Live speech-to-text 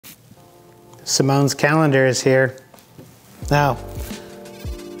Simone's calendar is here. Now,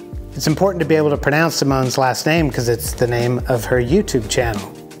 it's important to be able to pronounce Simone's last name because it's the name of her YouTube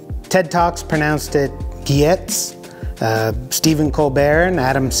channel. TED Talks pronounced it Giertz. Stephen Colbert and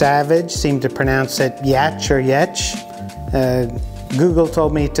Adam Savage seem to pronounce it Yatch or Yetch. Google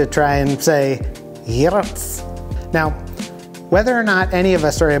told me to try and say Giertz. Now, whether or not any of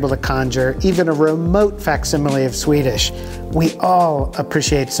us are able to conjure even a remote facsimile of Swedish, we all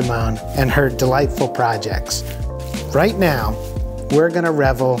appreciate Simone and her delightful projects. Right now, we're gonna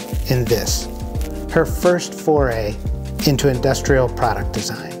revel in this, her first foray into industrial product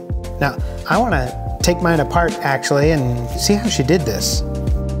design. Now, I wanna take mine apart actually and see how she did this.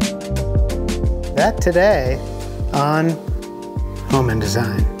 That today on Hohman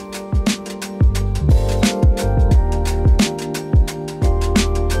Design.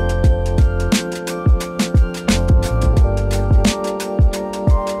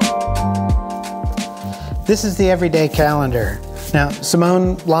 This is the everyday calendar. Now,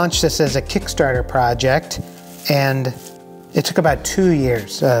 Simone launched this as a Kickstarter project, and it took about 2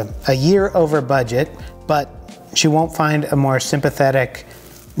 years, a year over budget, but she won't find a more sympathetic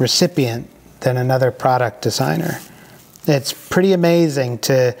recipient than another product designer. It's pretty amazing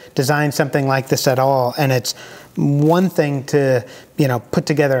to design something like this at all, and it's one thing to, put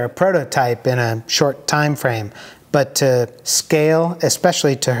together a prototype in a short time frame, but to scale,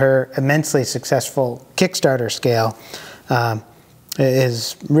 especially to her immensely successful Kickstarter scale,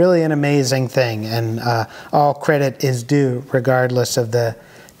 is really an amazing thing, and all credit is due regardless of the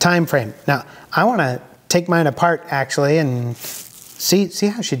time frame. Now, I want to take mine apart actually and see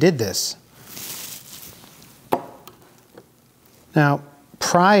how she did this. Now,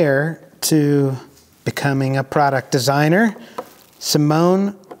 prior to becoming a product designer,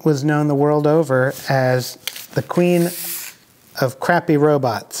 Simone was known the world over as the queen of crappy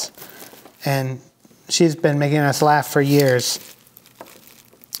robots, and she's been making us laugh for years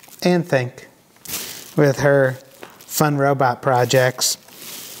and think with her fun robot projects.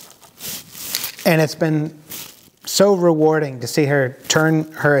 And it's been so rewarding to see her turn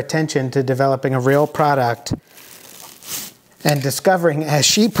her attention to developing a real product and discovering, as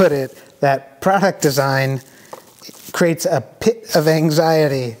she put it, that product design creates a pit of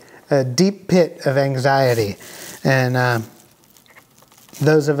anxiety, a deep pit of anxiety. And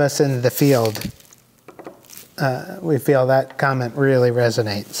those of us in the field, we feel that comment really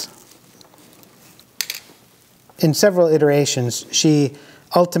resonates. In several iterations, she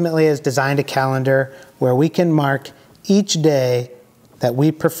ultimately has designed a calendar where we can mark each day that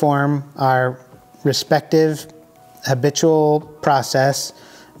we perform our respective habitual process,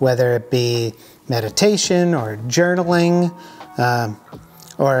 whether it be meditation or journaling,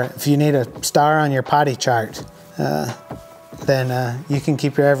 or if you need a star on your potty chart, then you can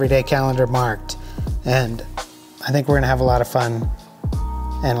keep your everyday calendar marked. And I think we're gonna have a lot of fun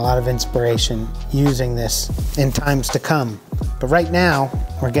and a lot of inspiration using this in times to come. But right now,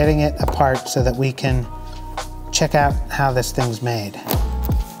 we're getting it apart so that we can check out how this thing's made.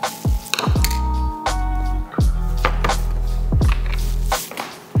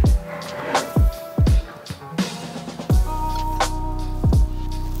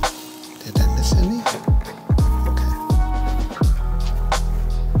 Did I miss any?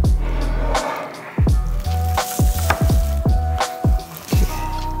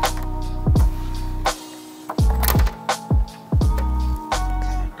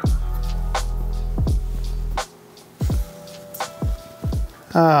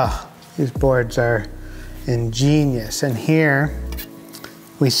 Ah, these boards are ingenious. And here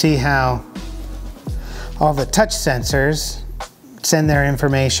we see how all the touch sensors send their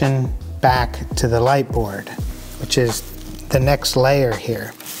information back to the light board, which is the next layer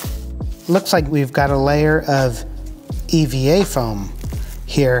here. Looks like we've got a layer of EVA foam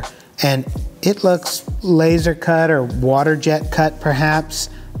here, and it looks laser cut or water jet cut perhaps,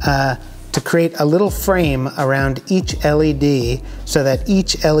 to create a little frame around each LED so that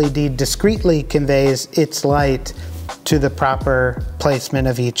each LED discreetly conveys its light to the proper placement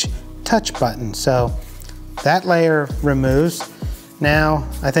of each touch button. So that layer removes. Now,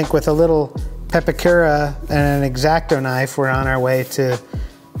 I think with a little Pepakura and an X-Acto knife, we're on our way to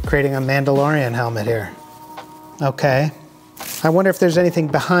creating a Mandalorian helmet here. Okay, I wonder if there's anything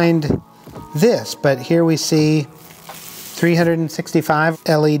behind this, but here we see 365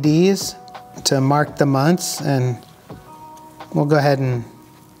 LEDs to mark the months, and we'll go ahead and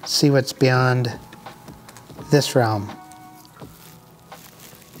see what's beyond this realm.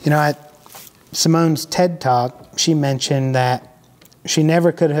 At Simone's TED Talk, she mentioned that she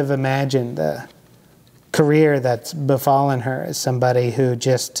never could have imagined the career that's befallen her as somebody who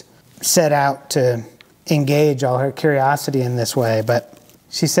just set out to engage all her curiosity in this way, but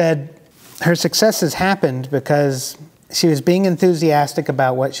she said her successes happened because she was being enthusiastic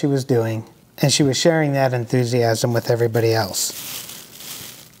about what she was doing, and she was sharing that enthusiasm with everybody else.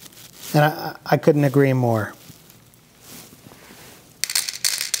 And I couldn't agree more.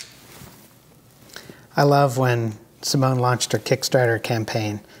 I love when Simone launched her Kickstarter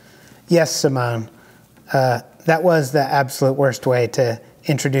campaign. Yes, Simone, that was the absolute worst way to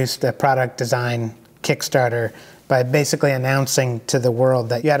introduce the product design Kickstarter, by basically announcing to the world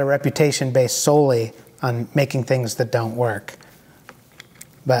that you had a reputation based solely on making things that don't work.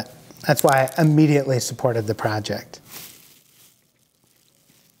 But that's why I immediately supported the project.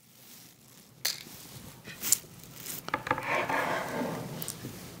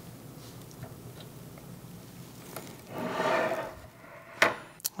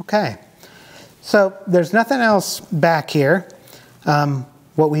 Okay, so there's nothing else back here.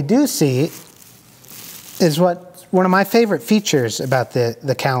 What we do see is one of my favorite features about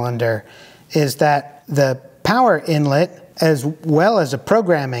the calendar is that the power inlet as well as a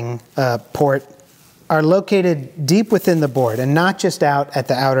programming port are located deep within the board and not just out at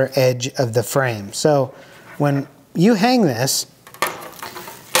the outer edge of the frame. So when you hang this,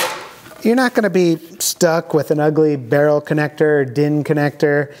 you're not going to be stuck with an ugly barrel connector or DIN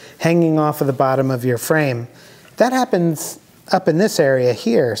connector hanging off of the bottom of your frame. That happens up in this area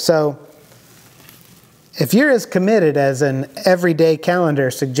here. So if you're as committed as an everyday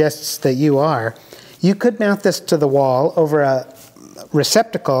calendar suggests that you are, you could mount this to the wall over a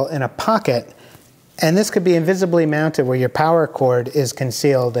receptacle in a pocket, and this could be invisibly mounted where your power cord is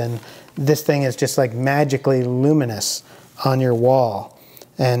concealed, and this thing is just like magically luminous on your wall.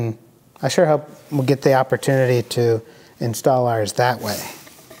 And I sure hope we'll get the opportunity to install ours that way.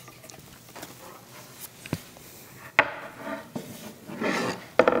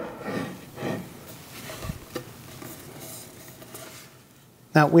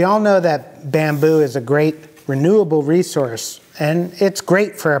 Now, we all know that bamboo is a great renewable resource, and it's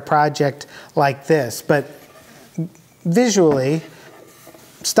great for a project like this, but visually,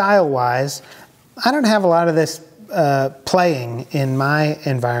 style-wise, I don't have a lot of this playing in my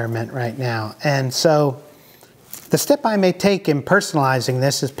environment right now. And so the step I may take in personalizing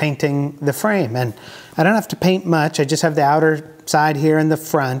this is painting the frame. And I don't have to paint much. I just have the outer side here in the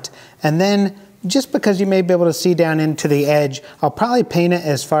front, and then just because you may be able to see down into the edge, I'll probably paint it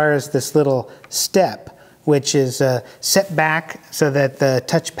as far as this little step, which is set back so that the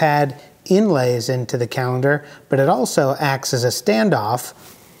touchpad inlays into the calendar, but it also acts as a standoff,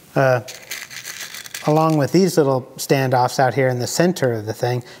 along with these little standoffs out here in the center of the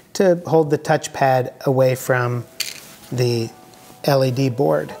thing to hold the touchpad away from the LED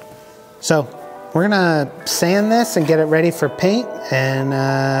board. So we're gonna sand this and get it ready for paint and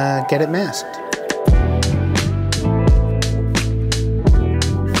get it masked.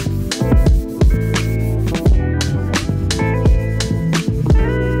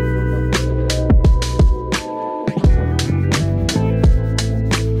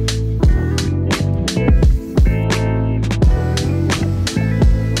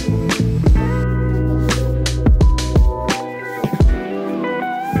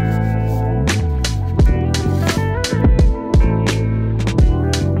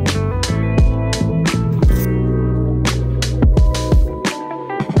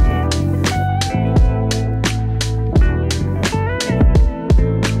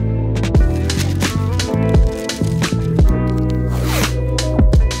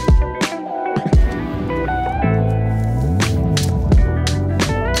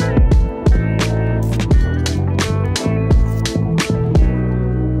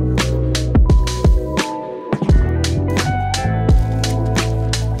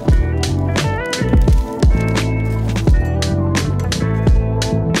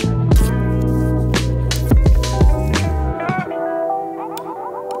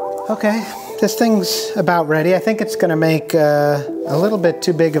 Okay, this thing's about ready. I think it's gonna make a little bit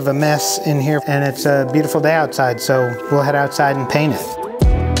too big of a mess in here, and it's a beautiful day outside, so we'll head outside and paint it.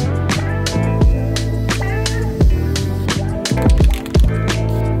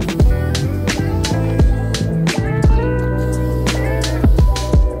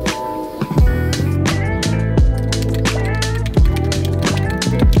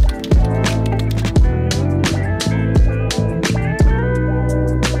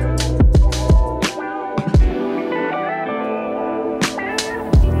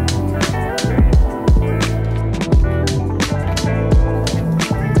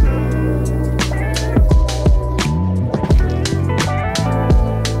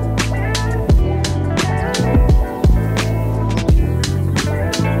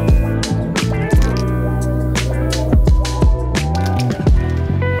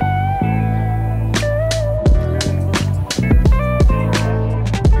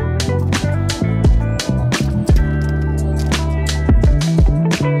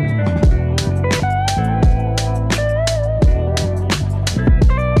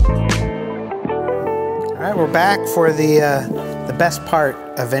 we're back for the best part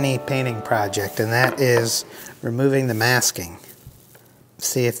of any painting project, and that is removing the masking.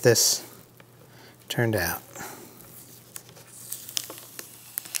 See if this turned out.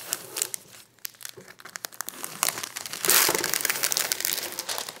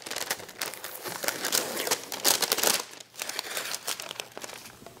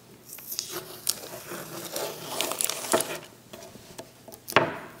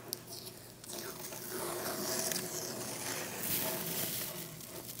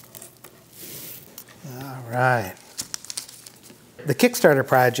 Right. The Kickstarter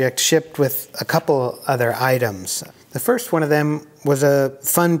project shipped with a couple other items. The first one of them was a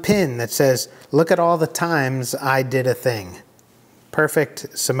fun pin that says, "Look at all the times I did a thing."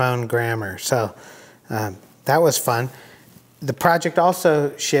 Perfect Simone grammar. So that was fun. The project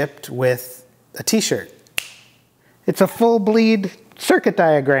also shipped with a t-shirt. It's a full bleed circuit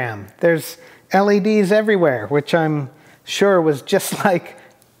diagram. There's LEDs everywhere, which I'm sure was just like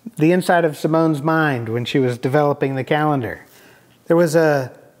the inside of Simone's mind when she was developing the calendar. There was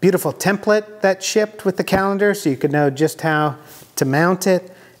a beautiful template that shipped with the calendar so you could know just how to mount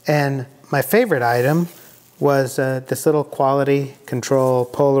it. And my favorite item was this little quality control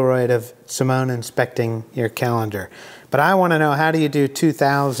Polaroid of Simone inspecting your calendar. But I want to know, how do you do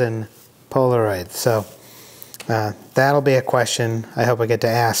 2,000 Polaroids? So that'll be a question I hope I get to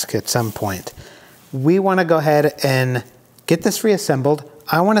ask at some point. We want to go ahead and get this reassembled.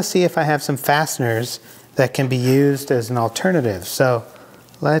 I want to see if I have some fasteners that can be used as an alternative. So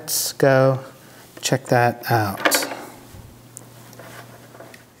let's go check that out.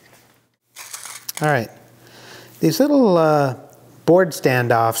 All right. These little board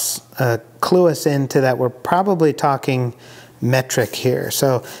standoffs clue us into that we're probably talking metric here.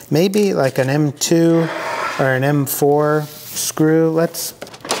 So maybe like an M2 or an M4 screw. Let's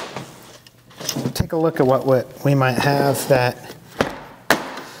take a look at what we might have that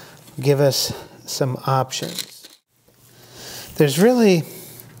give us some options. There's really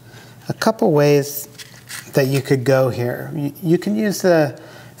a couple ways that you could go here. You can use the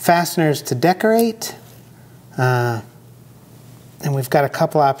fasteners to decorate, and we've got a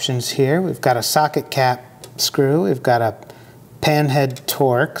couple options here. We've got a socket cap screw, we've got a panhead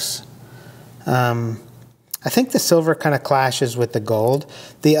Torx. I think the silver kind of clashes with the gold.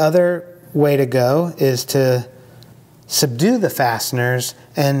 The other way to go is to subdue the fasteners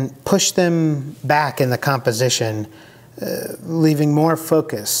and push them back in the composition, leaving more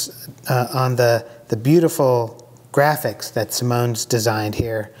focus on the beautiful graphics that Simone's designed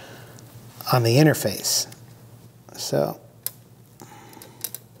here on the interface. So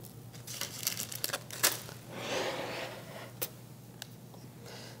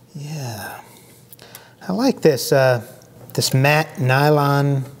yeah, I like this this matte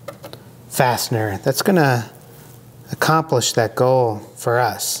nylon fastener. That's gonna accomplish that goal for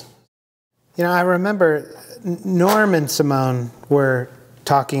us. You know, I remember Norm and Simone were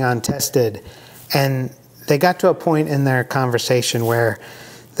talking on Tested, and they got to a point in their conversation where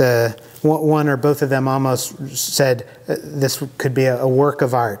one or both of them almost said this could be a work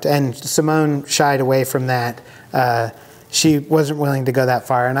of art, and Simone shied away from that. She wasn't willing to go that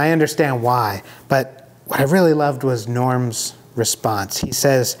far, and I understand why. But what I really loved was Norm's response. He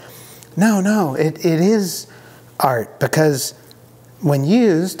says, no, it is art, because when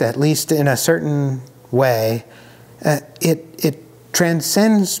used, at least in a certain way, it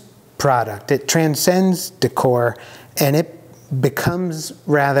transcends product, it transcends decor, and it becomes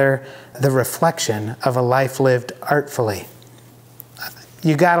rather the reflection of a life lived artfully.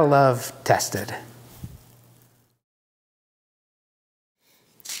 You gotta love Tested.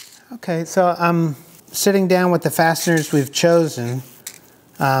 Okay, so I'm sitting down with the fasteners we've chosen.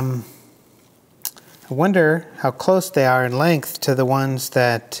 I wonder how close they are in length to the ones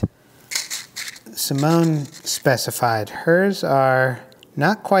that Simone specified. Hers are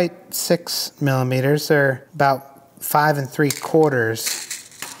not quite 6 millimeters, they're about 5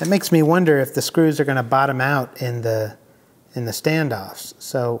 3/4. That makes me wonder if the screws are going to bottom out in the standoffs.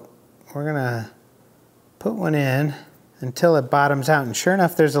 So we're going to put one in until it bottoms out, and sure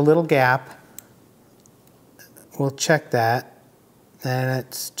enough there's a little gap. We'll check that. And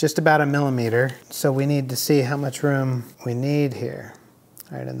it's just about 1 millimeter, so we need to see how much room we need here.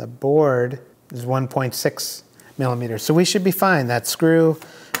 All right, and the board is 1.6 millimeters, so we should be fine. That screw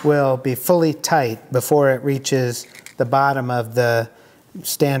will be fully tight before it reaches the bottom of the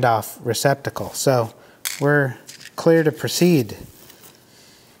standoff receptacle. So we're clear to proceed.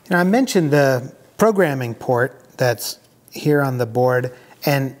 Now, I mentioned the programming port that's here on the board,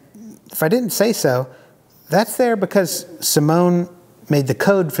 and if I didn't say so, that's there because Simone made the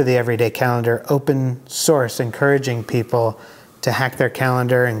code for the everyday calendar open source, encouraging people to hack their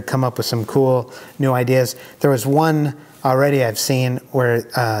calendar and come up with some cool new ideas. There was one already I've seen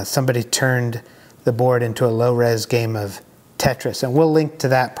where somebody turned the board into a low-res game of Tetris, and we'll link to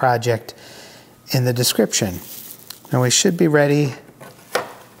that project in the description. Now we should be ready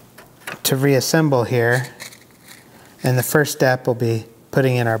to reassemble here, and the first step will be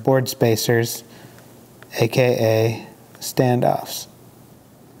putting in our board spacers, aka standoffs.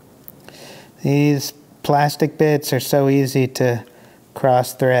 These plastic bits are so easy to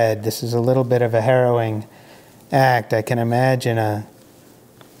cross thread. This is a little bit of a harrowing act. I can imagine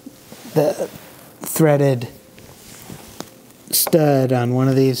the threaded stud on one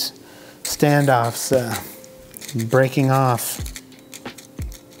of these standoffs breaking off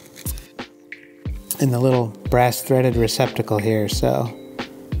in the little brass threaded receptacle here. So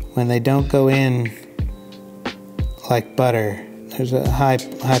when they don't go in like butter, there's a high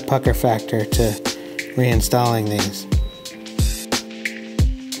pucker factor to reinstalling these.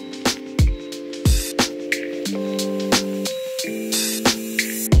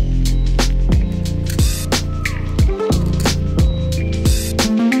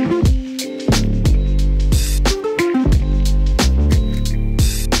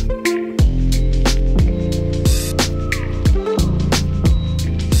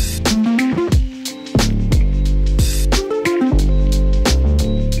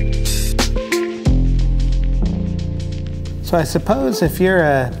 So I suppose if you're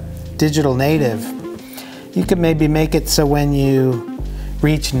a digital native, you could maybe make it so when you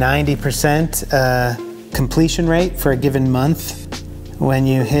reach 90% completion rate for a given month, when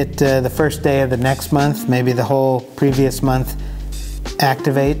you hit the first day of the next month, maybe the whole previous month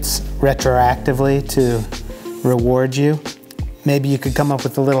activates retroactively to reward you. Maybe you could come up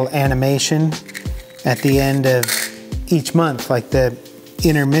with a little animation at the end of each month, like the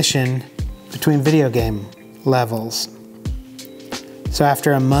intermission between video game levels. So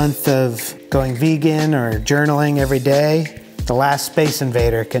after a month of going vegan or journaling every day, the last Space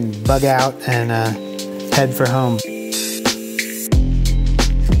Invader can bug out and head for home.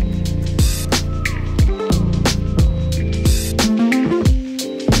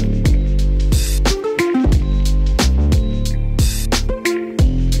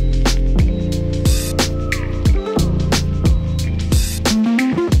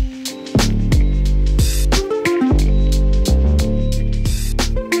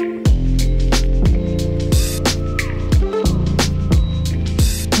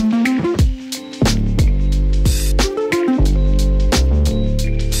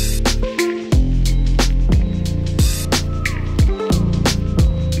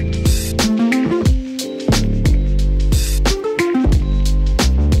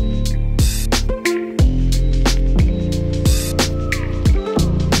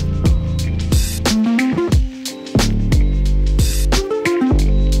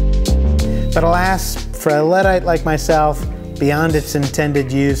 But alas, for a Luddite like myself, beyond its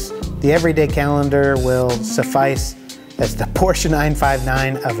intended use, the everyday calendar will suffice as the Porsche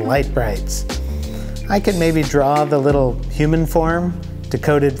 959 of Lite-Brites. I could maybe draw the little human form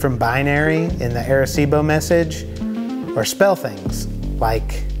decoded from binary in the Arecibo message, or spell things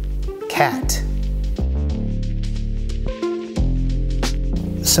like cat.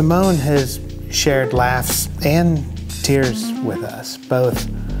 Simone has shared laughs and tears with us, both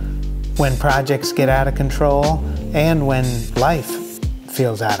when projects get out of control and when life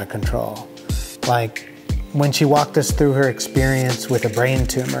feels out of control. Like when she walked us through her experience with a brain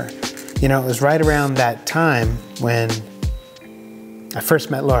tumor. You know, it was right around that time when I first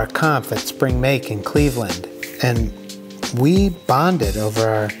met Laura Kampf at Spring Make in Cleveland, and we bonded over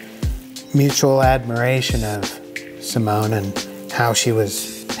our mutual admiration of Simone and how she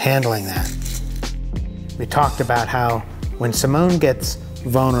was handling that. We talked about how when Simone gets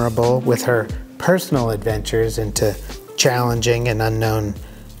vulnerable with her personal adventures into challenging and unknown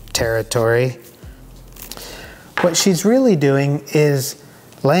territory, what she's really doing is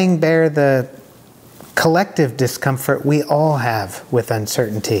laying bare the collective discomfort we all have with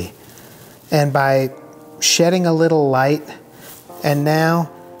uncertainty. And by shedding a little light, and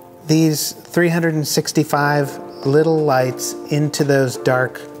now these 365 little lights into those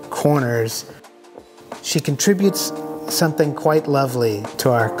dark corners, she contributes something quite lovely to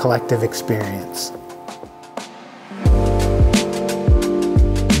our collective experience.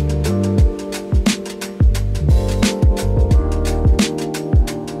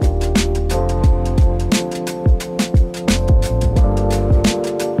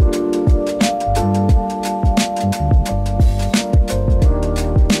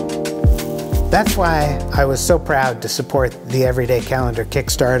 That's why I was so proud to support the Everyday Calendar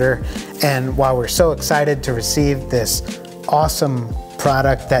Kickstarter, and while we're so excited to receive this awesome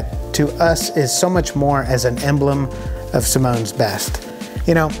product that to us is so much more as an emblem of Simone's best.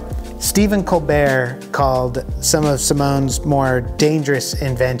 You know, Stephen Colbert called some of Simone's more dangerous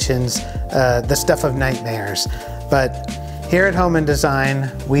inventions the stuff of nightmares, but here at Hohman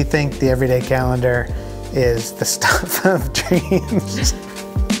Design, we think the Everyday Calendar is the stuff of dreams.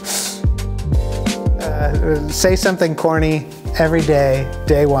 Say something corny every day,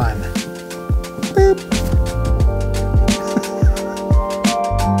 day one. Boop.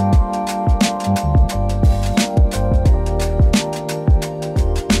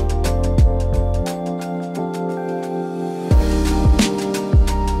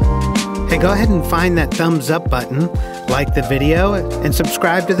 Hey, go ahead and find that thumbs up button, like the video, and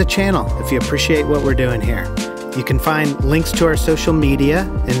subscribe to the channel if you appreciate what we're doing here. You can find links to our social media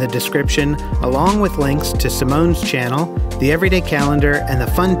in the description, along with links to Simone's channel, the Everyday Calendar, and the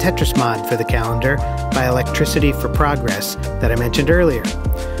fun Tetris mod for the calendar by Electricity for Progress that I mentioned earlier.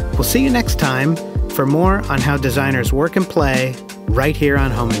 We'll see you next time for more on how designers work and play right here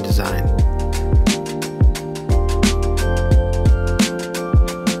on Hohman Design.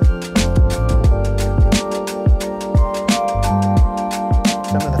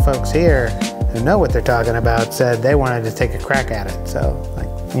 Some of the folks here who know what they're talking about said they wanted to take a crack at it. So,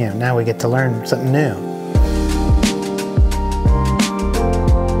 like, you know, now we get to learn something new.